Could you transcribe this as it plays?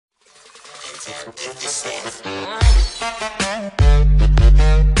Hey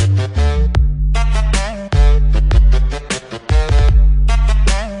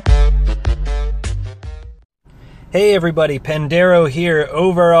everybody, Pandero here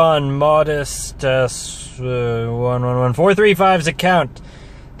over on modestas 111435's account.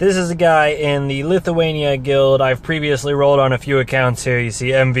 This is a guy in the Lithuania guild. I've previously rolled on a few accounts here. You see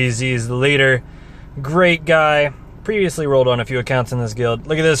MVZ is the leader. Great guy. Previously rolled on a few accounts in this guild.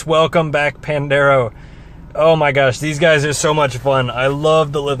 Look at this. Welcome back, Pandero. Oh my gosh, these guys are so much fun. I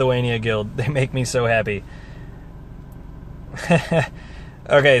love the Lithuania guild. They make me so happy.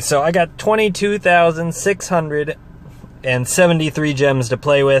 Okay, so I got 22,673 gems to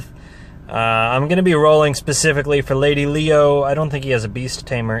play with. I'm going to be rolling specifically for Lady Leo. I don't think he has a Beast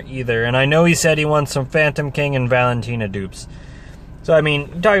Tamer either. And I know he said he wants some Phantom King and Valentina dupes. So, I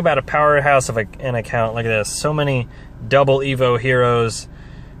mean, talk about a powerhouse of an account like this. So many double Evo heroes.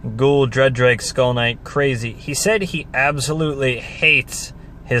 Ghoul, Dreaddrake, Skull Knight. Crazy. He said he absolutely hates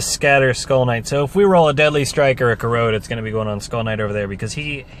his Scatter Skull Knight. So if we roll a Deadly Strike or a Corrode, it's going to be going on Skull Knight over there because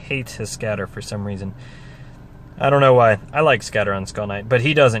he hates his Scatter for some reason. I don't know why. I like Scatter on Skull Knight, but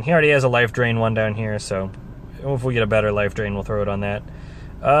he doesn't. He already has a Life Drain one down here, so if we get a better Life Drain, we'll throw it on that.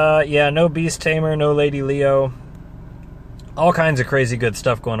 Yeah, no Beast Tamer, no Lady Leo. All kinds of crazy good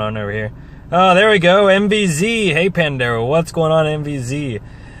stuff going on over here. Oh, there we go, MVZ. Hey, Pandero, what's going on, MVZ?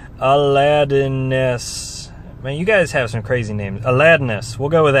 Aladdiness. Man, you guys have some crazy names. Aladdiness. We'll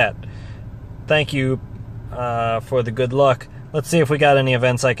go with that. Thank you for the good luck. Let's see if we got any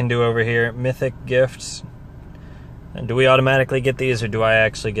events I can do over here. Mythic gifts. And do we automatically get these, or do I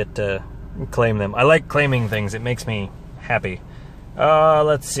actually get to claim them? I like claiming things. It makes me happy.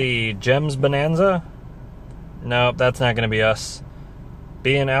 Let's see. Gems Bonanza? Nope, that's not going to be us.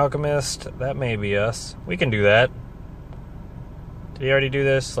 Be an alchemist? That may be us. We can do that. Did he already do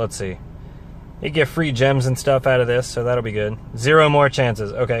this? Let's see. You get free gems and stuff out of this, so that'll be good. 0 more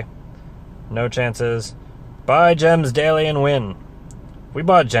chances. Okay. No chances. Buy gems daily and win. We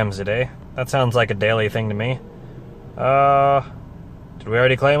bought gems today. That sounds like a daily thing to me. Did we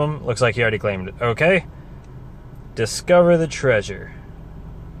already claim them? Looks like he already claimed it. Okay. Discover the treasure.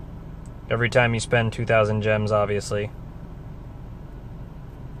 Every time you spend 2,000 gems, obviously.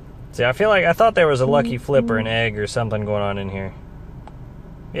 See, I thought there was a lucky flip or an egg or something going on in here.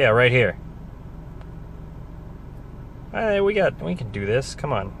 Yeah, right here. We can do this.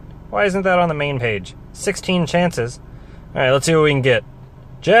 Come on. Why isn't that on the main page? 16 chances. Alright, let's see what we can get.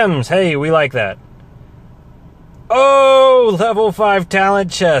 Gems! Hey, we like that. Oh! Level 5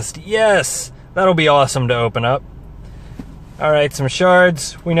 talent chest. Yes! That'll be awesome to open up. Alright, some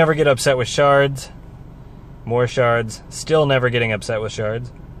shards. We never get upset with shards. More shards. Still never getting upset with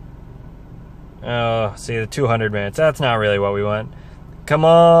shards. Oh, see, the 200 minutes. That's not really what we want. Come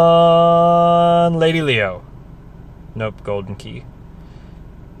on, Lady Leo. Nope, golden key.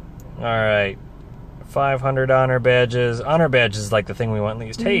 Alright. 500 honor badges. Honor badges is like the thing we want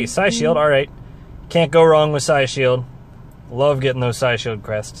least. Hey, Psy Shield, alright. Can't go wrong with Psy Shield. Love getting those Psy Shield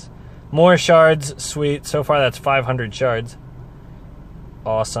crests. More shards, sweet. So far that's 500 shards.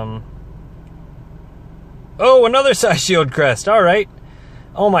 Awesome. Oh, another Psy Shield crest, alright.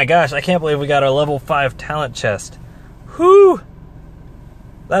 Oh my gosh, I can't believe we got our level 5 talent chest. Whew!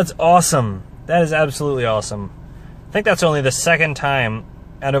 That's awesome. That is absolutely awesome. I think that's only the second time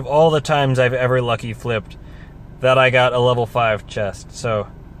out of all the times I've ever lucky flipped that I got a level 5 chest. So,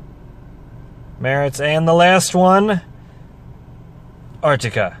 merits, and the last one,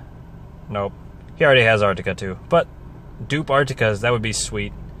 Arctica. Nope. He already has Arctica too. But dupe Arcticas, that would be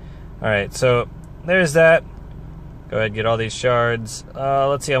sweet. Alright, so there's that. Go ahead and get all these shards.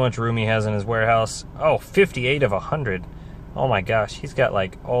 Let's see how much room he has in his warehouse. Oh, 58 of 100. Oh my gosh, he's got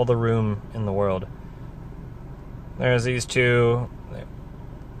like all the room in the world. There's these two.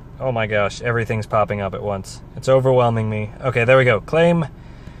 Oh my gosh, everything's popping up at once. It's overwhelming me. Okay, there we go. Claim.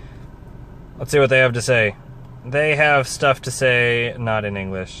 Let's see what they have to say. They have stuff to say, not in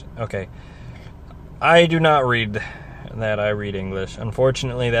English. Okay. I do not read that. I read English.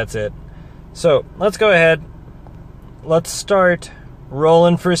 Unfortunately, that's it. So, let's go ahead. Let's start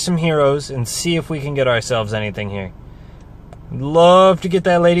rolling for some heroes and see if we can get ourselves anything here. Love to get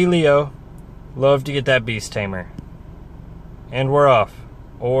that Lady Leo. Love to get that Beast Tamer. And we're off.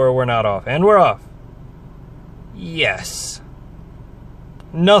 Or we're not off. And we're off. Yes.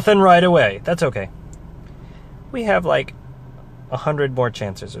 Nothing right away. That's okay. We have like 100 more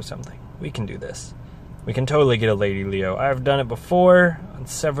chances or something. We can do this. We can totally get a Lady Leo. I've done it before on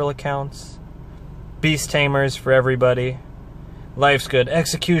several accounts. Beast Tamers for everybody. Life's Good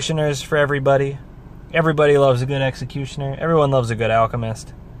Executioners for everybody. Everybody loves a good Executioner. Everyone loves a good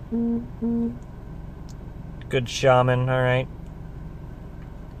Alchemist. Good shaman, alright.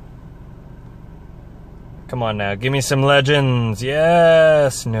 Come on now, give me some legends.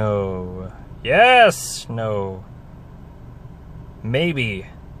 Yes, no. Yes, no. Maybe.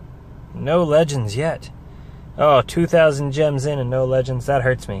 No legends yet. Oh, 2,000 gems in and no legends. That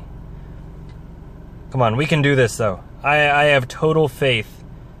hurts me. Come on, we can do this, though. I have total faith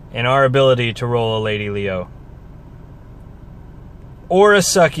in our ability to roll a Lady Leo. Or a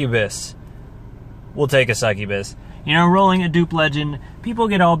succubus. We'll take a succubus. You know, rolling a dupe legend, people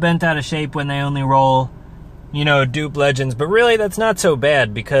get all bent out of shape when they only roll, you know, dupe legends. But really, that's not so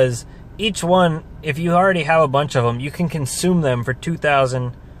bad, because each one, if you already have a bunch of them, you can consume them for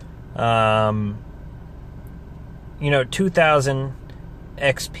 2,000, 2,000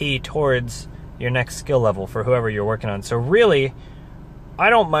 XP towards your next skill level for whoever you're working on. So really, I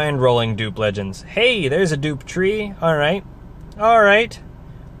don't mind rolling dupe legends. Hey, there's a dupe tree. Alright. Alright.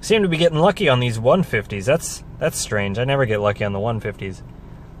 Seem to be getting lucky on these 150s. That's strange. I never get lucky on the 150s.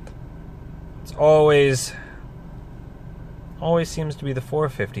 It's always seems to be the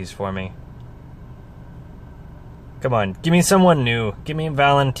 450s for me. Come on, give me someone new. Give me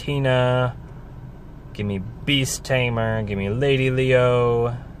Valentina. Give me Beast Tamer. Give me Lady Leo.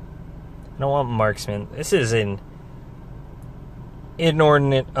 I don't want Marksman. This is an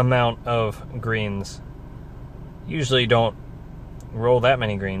inordinate amount of greens. Usually don't roll that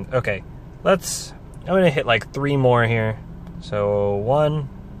many greens. Okay, I'm gonna hit like 3 more here. So 1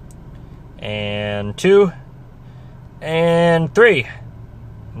 and 2 and 3.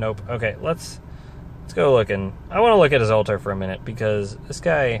 Nope. Okay, let's go looking. I want to look at his altar for a minute, because this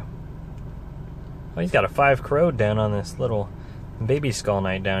guy, oh, he's got a 5 crowed down on this little baby skull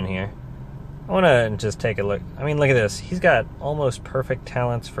knight down here. I want to just take a look. I mean, look at this. He's got almost perfect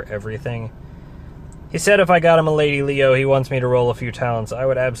talents for everything. He said if I got him a Lady Leo, he wants me to roll a few talents. I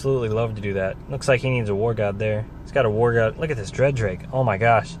would absolutely love to do that. Looks like he needs a War God there. He's got a War God. Look at this Dread Drake. Oh my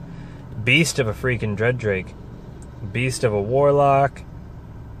gosh. Beast of a freaking Dread Drake. Beast of a Warlock.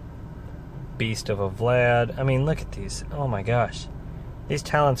 Beast of a Vlad. I mean, look at these. Oh my gosh. These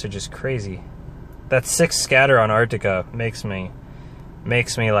talents are just crazy. That 6 scatter on Arctica makes me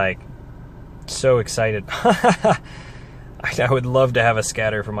like so excited. I would love to have a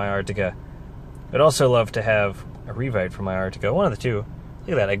scatter for my Arctica. I'd also love to have a Revite for my Arctica. One of the two.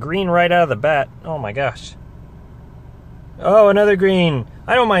 Look at that, a green right out of the bat. Oh my gosh. Oh, another green.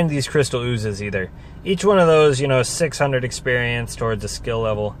 I don't mind these crystal oozes either. Each one of those, 600 experience towards a skill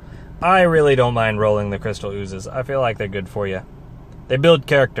level. I really don't mind rolling the crystal oozes. I feel like they're good for you. They build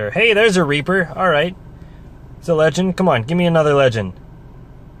character. Hey, there's a Reaper. Alright. It's a legend. Come on, give me another legend.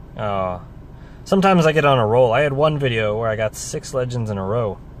 Oh. Sometimes I get on a roll. I had one video where I got 6 legends in a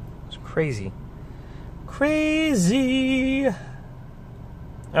row. It's crazy. Crazy.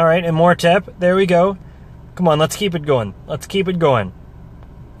 Alright, Immortep. There we go. Come on, let's keep it going. Let's keep it going.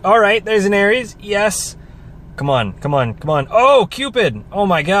 Alright, there's an Ares. Yes. Come on, come on, come on. Oh, Cupid. Oh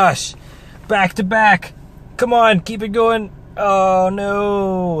my gosh. Back to back. Come on, keep it going. Oh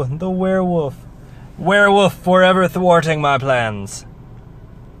no. The werewolf. Werewolf forever thwarting my plans.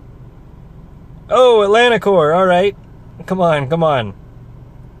 Oh, Atlanticor. Alright. Come on, come on.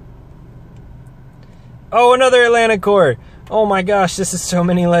 Oh, another Atlanticor. Oh my gosh, this is so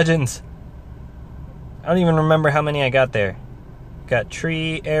many legends. I don't even remember how many I got there. Got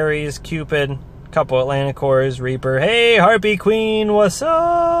Tree, Ares, Cupid, couple Atlanticors, Reaper. Hey, Harpy Queen, what's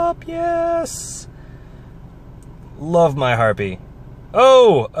up? Yes. Love my Harpy.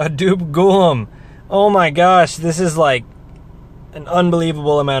 Oh, a dupe Golem. Oh my gosh, this is like an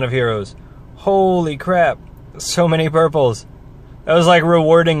unbelievable amount of heroes. Holy crap. So many purples. That was like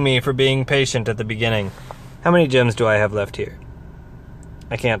rewarding me for being patient at the beginning. How many gems do I have left here?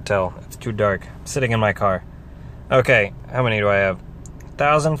 I can't tell. It's too dark. I'm sitting in my car. Okay, how many do I have?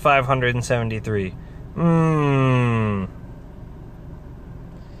 1,573.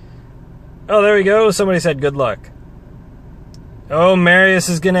 Oh, there we go. Somebody said good luck. Oh, Marius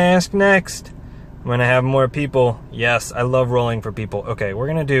is gonna ask next. I'm gonna have more people. Yes, I love rolling for people. Okay, we're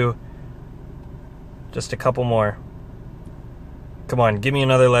gonna do just a couple more. Come on, give me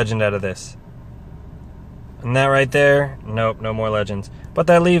another legend out of this. And that right there, nope, no more legends. But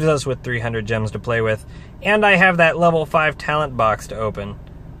that leaves us with 300 gems to play with. And I have that level 5 talent box to open.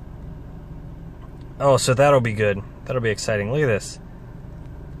 Oh, so that'll be good. That'll be exciting. Look at this.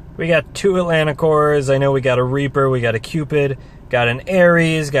 We got 2 Atlanticors. I know we got a Reaper, we got a Cupid, got an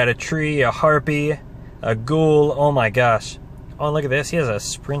Ares, got a Tree, a Harpy, a Ghoul. Oh my gosh. Oh, look at this. He has a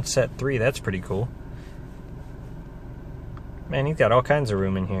Sprint Set 3. That's pretty cool. Man, he's got all kinds of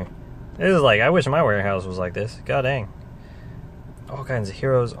room in here. This is like, I wish my warehouse was like this. God dang. all kinds of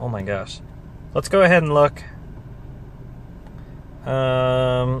heroes. Oh my gosh. Let's go ahead and look.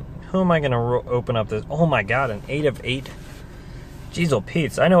 Who am I going to open up this? Oh my god, an 8 of 8. Jeez, oh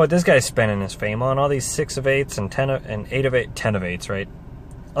Pete's. I know what this guy's spending his fame on. All these 6 of 8s and 10 of, and 8 of 8, 10 of 8s, right?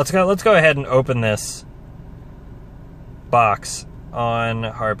 Let's go ahead and open this box on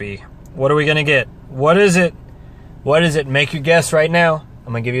Harpy. What are we gonna get? What is it? What is it? Make your guess right now.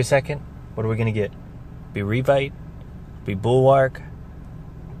 I'm gonna give you a second. What are we gonna get? Be Revite? Be Bulwark?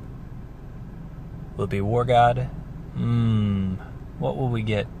 Will it be War God? What will we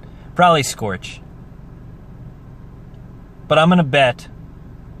get? Probably Scorch. But I'm gonna bet.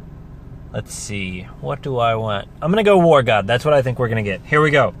 Let's see. What do I want? I'm gonna go War God. That's what I think we're gonna get. Here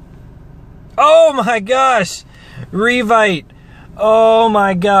we go. Oh my gosh! Revite! Oh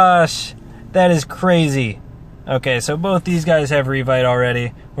my gosh! That is crazy. Okay, so both these guys have Revite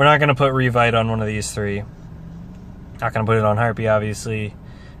already. We're not gonna put Revite on one of these 3. Not gonna put it on Harpy, obviously.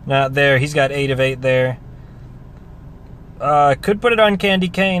 Not there. He's got 8 of 8 there. Could put it on Candy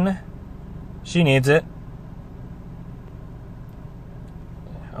Cane. She needs it.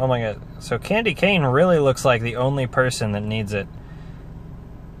 Oh my god. So Candy Cane really looks like the only person that needs it.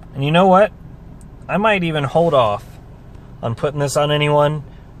 And you know what? I might even hold off on putting this on anyone,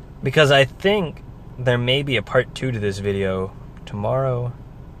 because I think there may be a part 2 to this video tomorrow.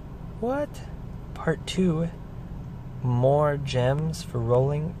 What? Part 2? More gems for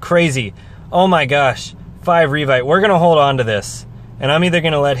rolling? Crazy. Oh my gosh. 5 Revite. We're going to hold on to this. And I'm either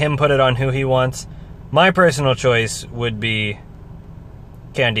going to let him put it on who he wants. My personal choice would be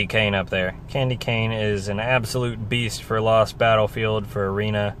Candy Cane up there. Candy Cane is an absolute beast for Lost Battlefield, for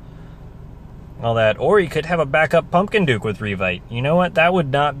Arena, all that. Or you could have a backup Pumpkin Duke with Revite. You know what? That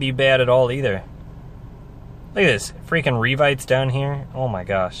would not be bad at all either. Look at this. Freaking Revites down here. Oh my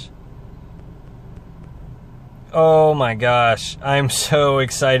gosh. Oh my gosh. I'm so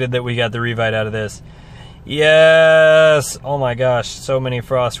excited that we got the Revite out of this. Yes! Oh my gosh. So many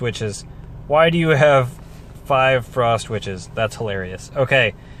Frost Witches. Why do you have 5 Frost Witches? That's hilarious.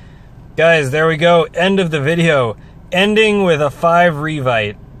 Okay. Guys, there we go. End of the video. Ending with a 5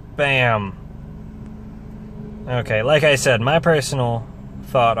 Revite. Bam. Okay, like I said, my personal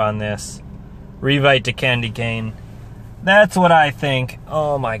thought on this. Revite to Candy Cane. That's what I think.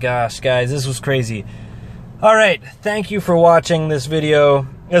 Oh my gosh, guys. This was crazy. Alright, thank you for watching this video.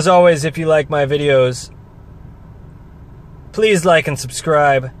 As always, if you like my videos, please like and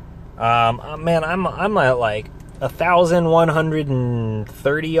subscribe. Man, I'm at like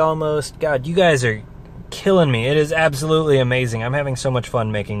 1,130 almost. God, you guys are killing me. It is absolutely amazing. I'm having so much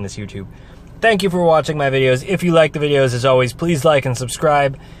fun making this YouTube. Thank you for watching my videos. If you like the videos, as always, please like and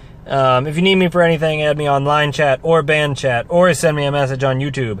subscribe. If you need me for anything, add me on line chat or band chat, or send me a message on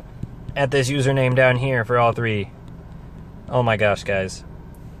YouTube at this username down here for all 3. Oh my gosh, guys.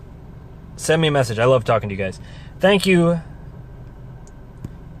 Send me a message. I love talking to you guys. Thank you.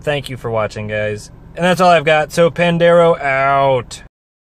 Thank you for watching, guys. And that's all I've got. So, Pandero out.